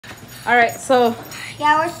All right, so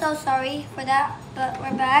Yeah, we're so sorry for that, but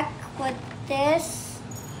we're back with this.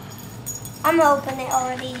 I'm gonna open it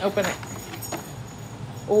already. open it.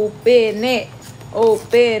 Open it.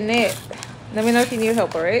 Open it. Let me know if you need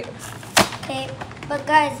help, all right? Okay, but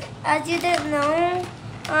guys, as you didn't know,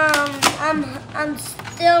 I'm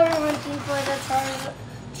still hunting for the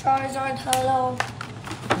Charizard Hello.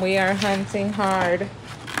 We are hunting hard.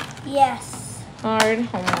 Yes, Hard.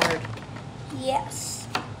 yes,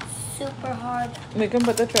 super hard. We can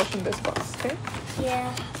put the trash in this box, okay?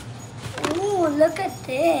 Yeah. Ooh, look at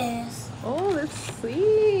this. Oh, let's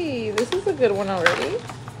see. This is a good one already.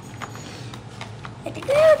 I think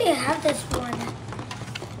I already have this one.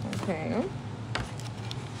 Okay.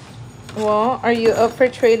 Well, are you up for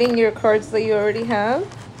trading your cards that you already have?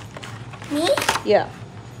 Me? Yeah.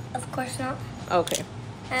 Of course not. Okay.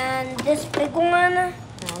 And this big one,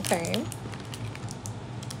 Okay.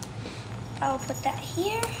 I'll put that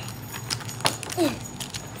here.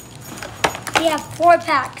 We have 4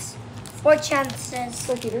 packs, 4 chances.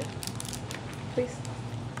 So, Peter, please.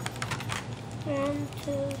 1,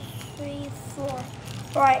 2, 3, 4.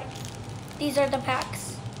 All right, these are the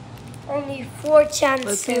packs. Only 4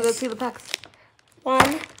 chances. Let's see the packs.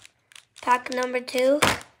 1, pack number 2,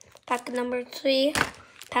 pack number 3,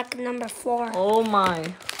 pack number 4. Oh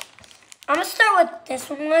my. I'm gonna start with this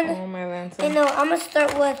one. Oh my I lantern. know. I'm gonna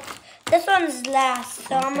start with this one's last.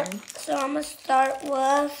 So Okay. I'm gonna start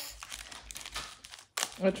with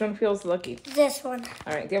Which one feels lucky? this one.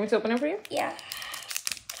 All right. Do you want me to open it for you? Yeah.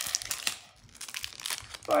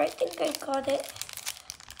 Or I think I got it.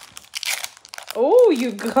 Oh,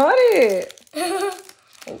 you got it.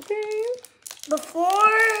 Okay.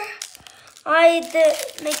 Before I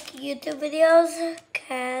did make YouTube videos,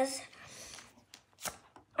 cause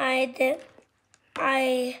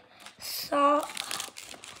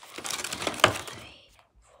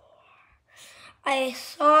I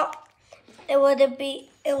thought it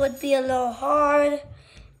would be a little hard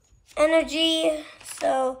energy,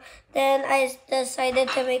 so then I decided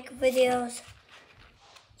to make videos.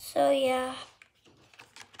 So yeah.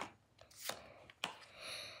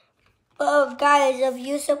 But guys, if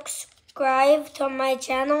you subscribe to my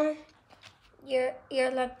channel,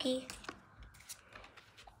 you're lucky.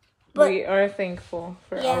 But We are thankful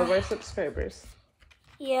for all of our subscribers.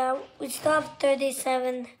 yeah, we still have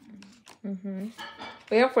 37.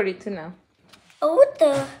 We have 42 now. Oh, what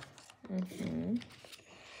the?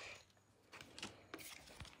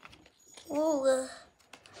 Ooh.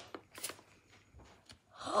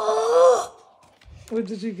 Oh, What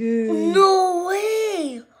did you get? no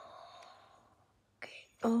way!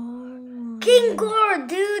 Oh, Kingor,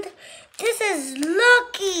 dude! This is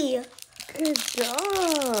lucky! good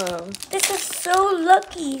job. This is so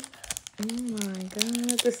lucky! Oh my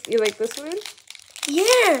god. This, you like this one?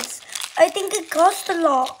 Yes! I think it cost a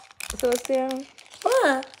lot. So let's see.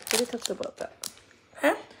 What? We talked about that.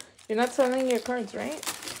 Huh? You're not selling your cards, right?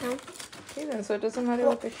 No. Okay then, so it doesn't matter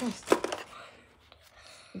what they cost.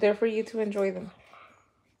 They're for you to enjoy them.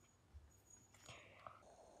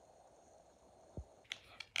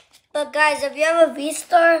 But guys, if you have a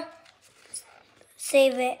V-Star,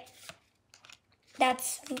 save it.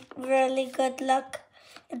 That's really good luck.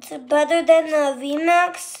 It's better than a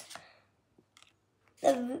VMAX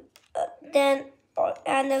and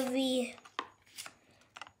a V.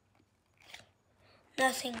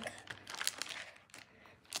 Nothing.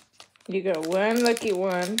 You got one lucky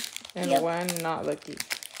one and Yep. one not lucky.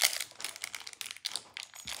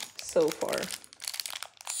 So far.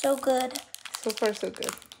 So good. So far, so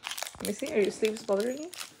good. Let me see. Are your sleeves bothering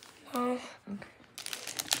you? No.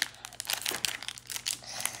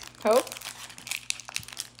 Help?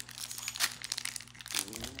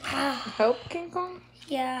 Help, King Kong?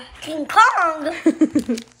 Yeah. King Kong!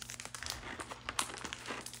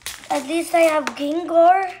 At least I have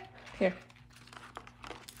Gengar. Here.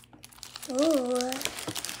 Ooh.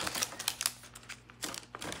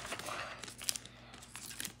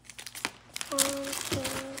 One, 2,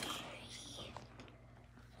 3,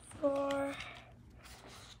 4.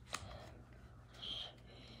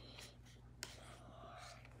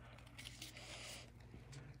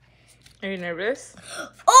 Are you nervous?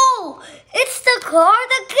 Oh, it's the card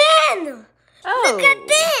again. Oh. Look at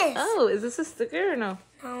this. Oh, is this a sticker or no?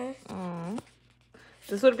 No. Oh.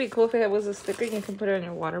 This would be cool if it was a sticker. You can put it on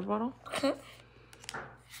your water bottle.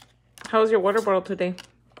 How was your water bottle today?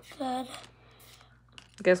 Good.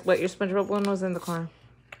 Guess what? Your SpongeBob one was in the car.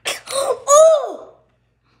 Oh!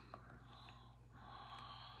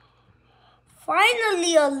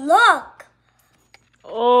 Finally a luck.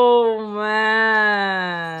 Oh,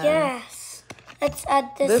 man. Yes. Let's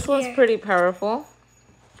add this This here. one's pretty powerful.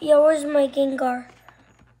 Yeah, where's my Gengar?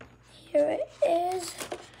 Here it is.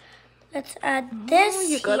 Let's add this. Oh,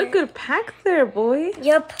 you got a good pack there, boy.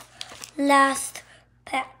 Yep. Last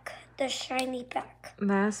pack. The shiny pack.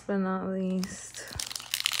 Last but not least.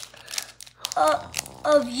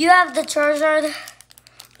 If you have the Charizard,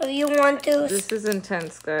 if you want to. This is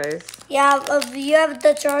intense, guys. Yeah, if you have the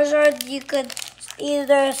Charizard, you could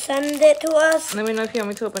either send it to us. Let me know if you want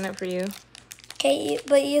me to open it for you. Okay,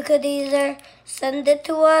 but you could either send it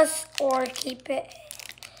to us or keep it.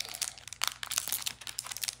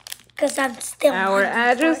 Because I'm still. Our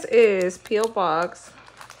address is P.O. Box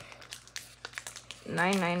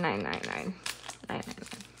 99999.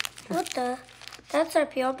 999. What the? That's our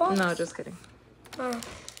P.O. box? No, just kidding. Oh.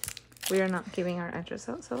 We are not giving our address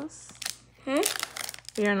out, so Hmm?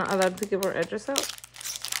 we are not allowed to give our address out.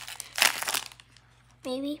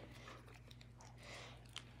 Maybe.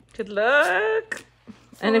 Good luck.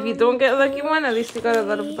 And if you don't get a lucky one, at least you got a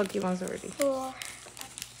lot of lucky ones already. 4.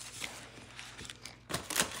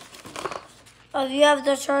 If you have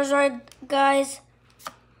the Charizard, guys,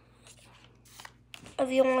 if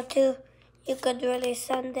you want to, you could really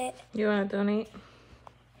send it. You want to donate?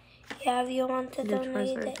 Yeah, if you want to Your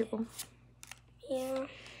donate Charizard it. people. Yeah.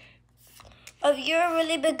 If you're a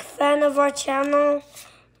really big fan of our channel,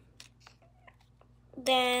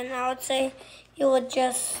 then I would say you would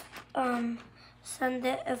just send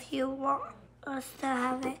it if you want us to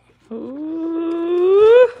have it.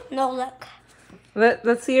 Ooh. No luck.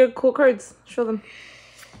 Let's see your cool cards. Show them.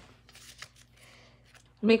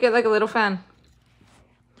 Make it like a little fan.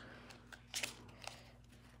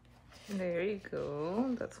 There you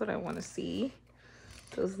go. That's what I want to see.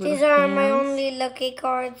 Those little These are my hands. only lucky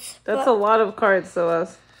cards. That's a lot of cards, so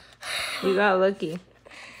you got lucky.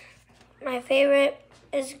 My favorite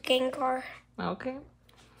is Gengar. Okay.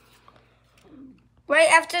 Right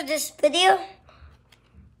after this video,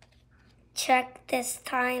 check this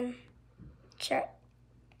time. Check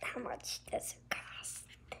how much does it cost.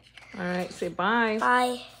 All right. Say bye.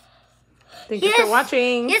 Bye. Thank you for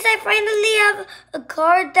watching. Yes, I finally have a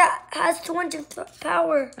card that has 200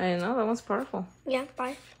 power. I know. That one's powerful. Yeah,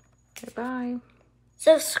 bye. Okay, bye.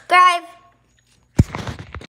 Subscribe.